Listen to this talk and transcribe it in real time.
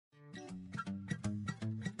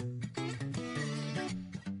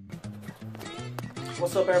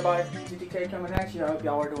What's up, everybody? GTK coming at you. I hope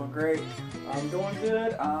y'all are doing great. I'm doing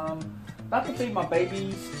good. About to feed my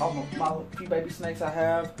babies, my few baby snakes I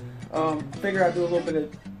have. Figure I'd do a little bit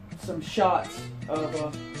of some shots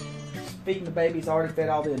of feeding the babies. I already fed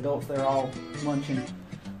all the adults. They're all munching,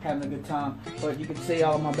 having a good time. But you can see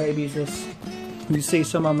all of my babies. You see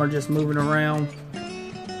some of them are just moving around.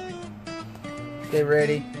 They're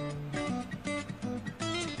ready.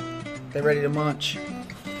 They're ready to munch.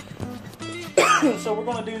 So we're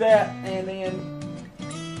going to do that, and then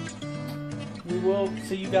we will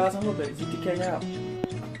see you guys in a little bit. ZTK out.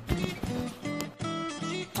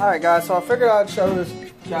 Alright guys, so I figured I'd show this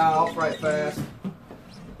guy off right fast.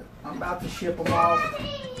 I'm about to ship him off.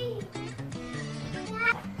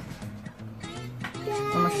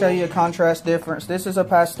 I'm going to show you a contrast difference. This is a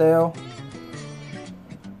pastel.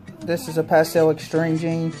 This is a pastel extreme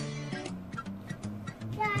gene.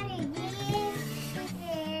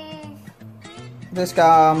 This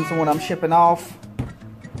guy is the one I'm shipping off.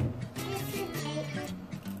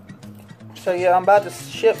 So yeah, I'm about to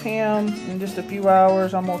ship him in just a few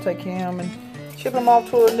hours. I'm gonna take him and ship him off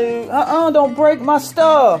to a new, don't break my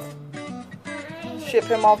stuff. Ship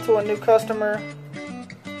him off to a new customer.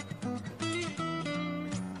 I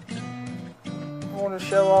want to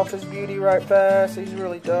show off his beauty right fast. He's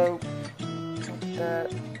really dope. Look at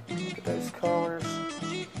that. Look at those colors.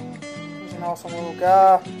 He's an awesome little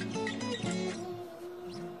guy.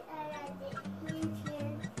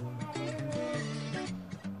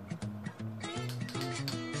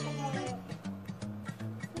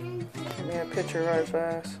 Give me a picture right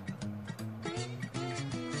fast.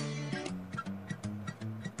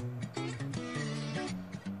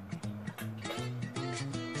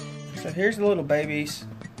 So here's the little babies.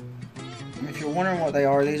 If you're wondering what they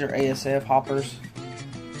are, these are ASF hoppers.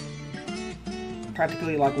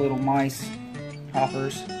 Practically like little mice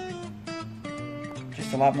hoppers.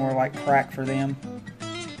 Just a lot more like crack for them.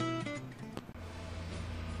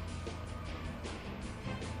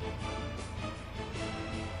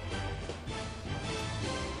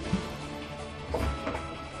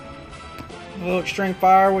 A little extreme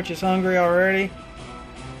fire, which is hungry already.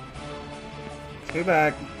 Go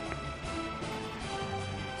back.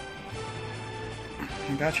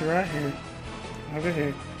 I got you right here. Over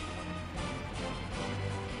here.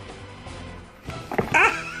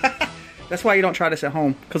 That's why you don't try this at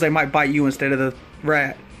home, because they might bite you instead of the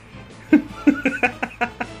rat.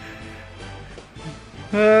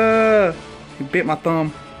 He bit my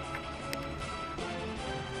thumb.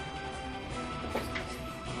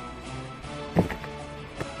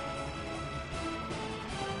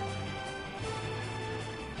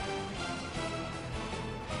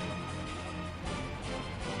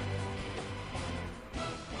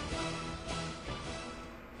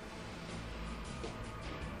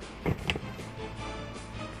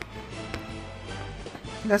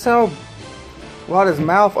 That's how wide his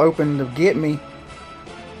mouth opened to get me.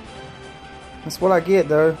 That's what I get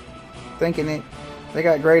though. Thinking they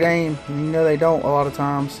got great aim, and you know they don't a lot of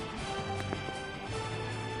times.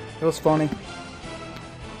 It was funny.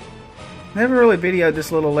 Never really videoed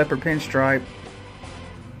this little leopard pinstripe.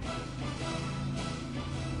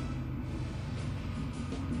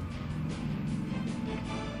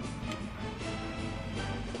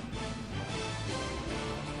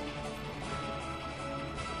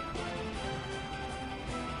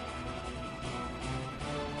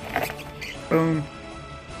 Boom.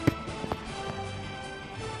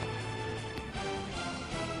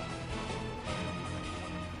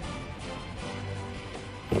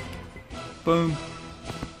 Boom.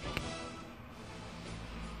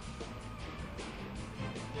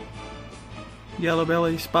 Yellow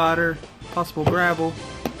belly, spider, possible gravel.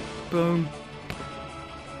 Boom.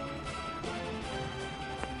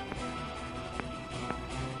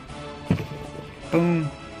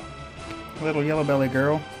 Boom. Little yellow belly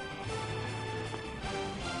girl.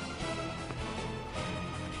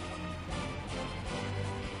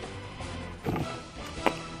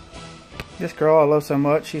 This girl I love so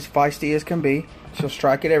much. She's feisty as can be. She'll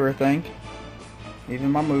strike at everything, even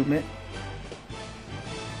my movement.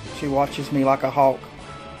 She watches me like a hawk.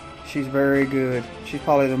 She's very good. She's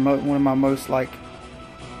probably one of my most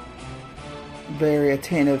very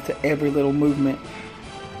attentive to every little movement.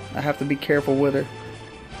 I have to be careful with her.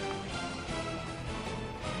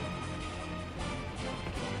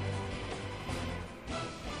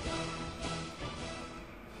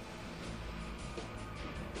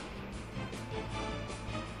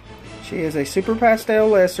 She is a super pastel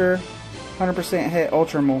lesser, 100% het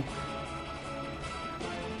ultramal.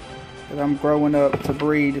 That I'm growing up to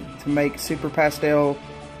breed to make super pastel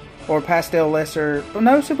or pastel lesser. Oh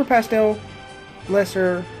no, super pastel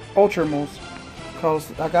lesser ultramals,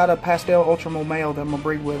 because I got a pastel ultramal male that I'm gonna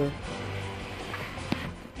breed with her.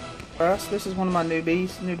 Alright, so this is one of my new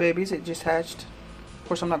babies. It just hatched. Of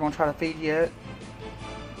course, I'm not gonna try to feed yet.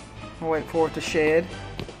 I'll wait for it to shed.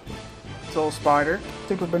 It's a little spider.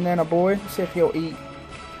 Stick with Banana Boy. See if he'll eat.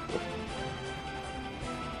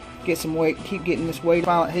 Get some weight. Keep getting this weight.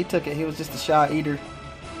 Finally, he took it. He was just a shy eater.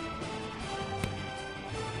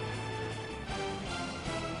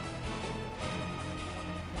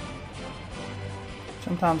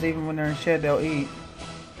 Sometimes even when they're in shed, they'll eat.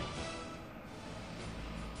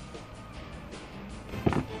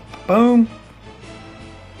 Boom.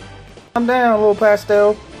 Calm down, little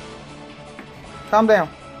pastel. Calm down.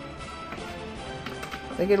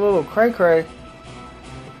 They get a little cray-cray.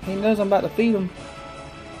 He knows I'm about to feed him.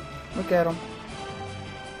 Look at him.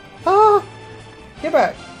 Ah! Get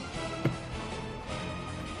back.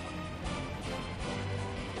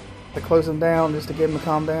 To close him down just to get him to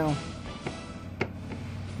calm down.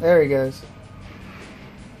 There he goes.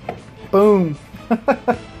 Boom.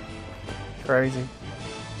 Crazy.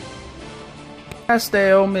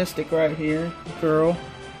 Pastel Mystic right here, girl.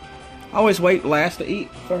 I always wait last to eat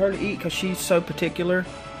for her to eat because she's so particular.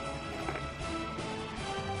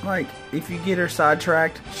 Like, if you get her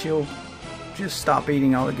sidetracked, she'll just stop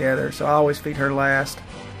eating altogether. So I always feed her last.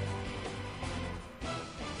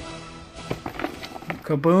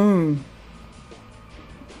 Kaboom.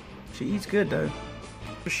 She eats good though.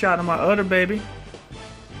 A shot of my other baby.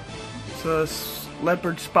 It's a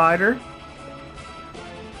leopard spider.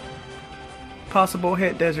 Possible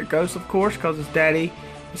het desert ghost, of course, because his daddy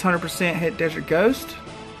is 100% het desert ghost.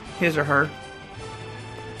 His or her.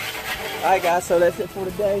 Alright guys, so that's it for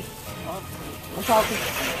today. I'm talking.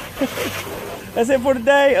 That's it for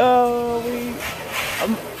today.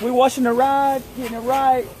 We washing the ride, getting it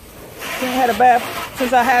right. Ain't had a bath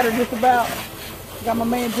since I had her just about. Got my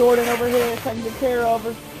man Jordan over here taking good care of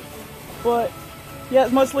her. But yeah,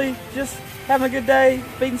 it's mostly just having a good day,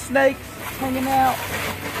 feeding snakes, hanging out,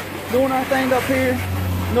 doing our thing up here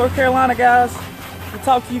in North Carolina, guys. We'll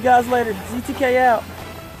talk to you guys later. ZTK out.